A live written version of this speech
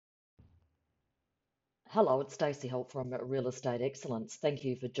Hello, it's Stacey Holt from Real Estate Excellence. Thank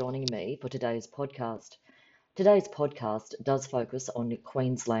you for joining me for today's podcast. Today's podcast does focus on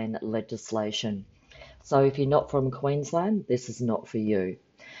Queensland legislation. So if you're not from Queensland, this is not for you.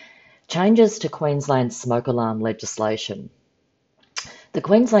 Changes to Queensland smoke alarm legislation. The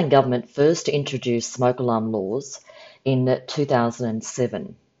Queensland Government first introduced smoke alarm laws in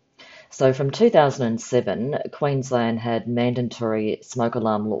 2007. So from 2007, Queensland had mandatory smoke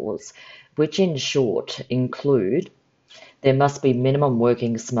alarm laws, which in short include there must be minimum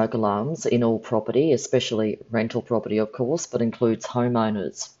working smoke alarms in all property, especially rental property, of course, but includes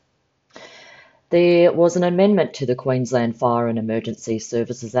homeowners. There was an amendment to the Queensland Fire and Emergency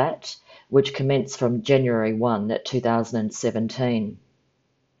Services Act, which commenced from January 1, 2017.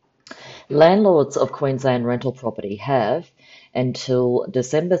 Landlords of Queensland rental property have until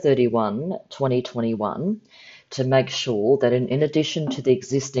December 31, 2021 to make sure that in addition to the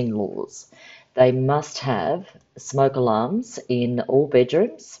existing laws, they must have smoke alarms in all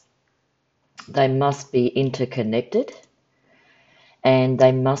bedrooms, they must be interconnected, and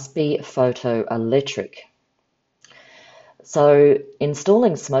they must be photoelectric. So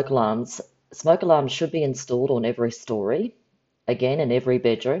installing smoke alarms should be installed on every story, again in every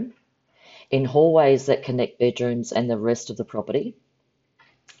bedroom, in hallways that connect bedrooms and the rest of the property.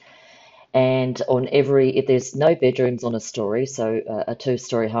 And if there's no bedrooms on a story, so a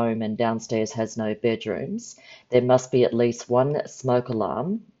two-story home and downstairs has no bedrooms, there must be at least one smoke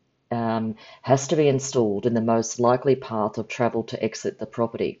alarm has to be installed in the most likely path of travel to exit the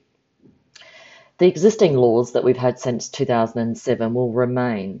property. The existing laws that we've had since 2007 will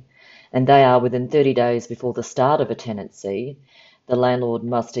remain, and they are within 30 days before the start of a tenancy, the landlord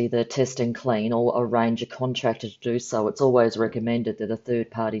must either test and clean or arrange a contractor to do so. It's always recommended that a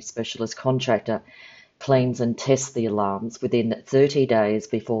third-party specialist contractor cleans and tests the alarms within 30 days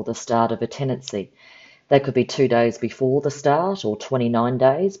before the start of a tenancy. That could be 2 days before the start or 29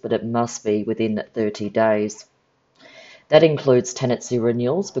 days, but it must be within 30 days. That includes tenancy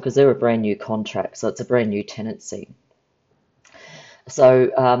renewals because they're a brand new contract, so it's a brand new tenancy.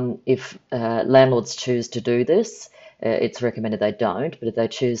 So if landlords choose to do this, it's recommended they don't, but if they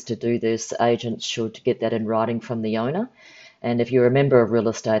choose to do this, agents should get that in writing from the owner. And if you're a member of Real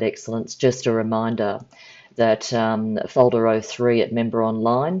Estate Excellence, just a reminder that Folder 03 at Member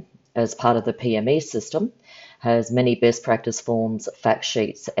Online, as part of the PME system, has many best practice forms, fact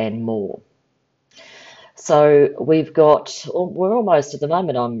sheets, and more. So we're almost, at the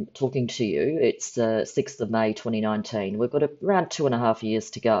moment I'm talking to you, it's the 6th of May 2019. We've got around 2.5 years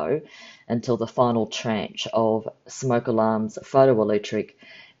to go until the final tranche of smoke alarms, photoelectric,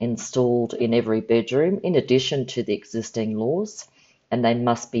 installed in every bedroom, in addition to the existing laws, and they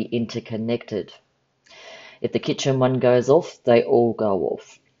must be interconnected. If the kitchen one goes off, they all go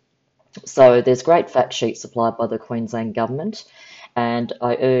off. So there's great fact sheets supplied by the Queensland Government, and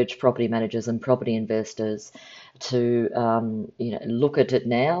I urge property managers and property investors to look at it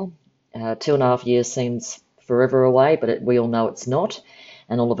now. 2.5 years seems forever away, but we all know it's not,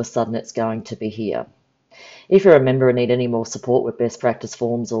 and all of a sudden it's going to be here. If you're a member and need any more support with best practice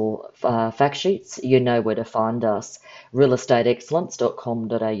forms or fact sheets, you know where to find us,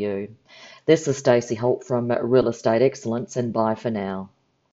 realestateexcellence.com.au. This is Stacey Holt from Real Estate Excellence, and bye for now.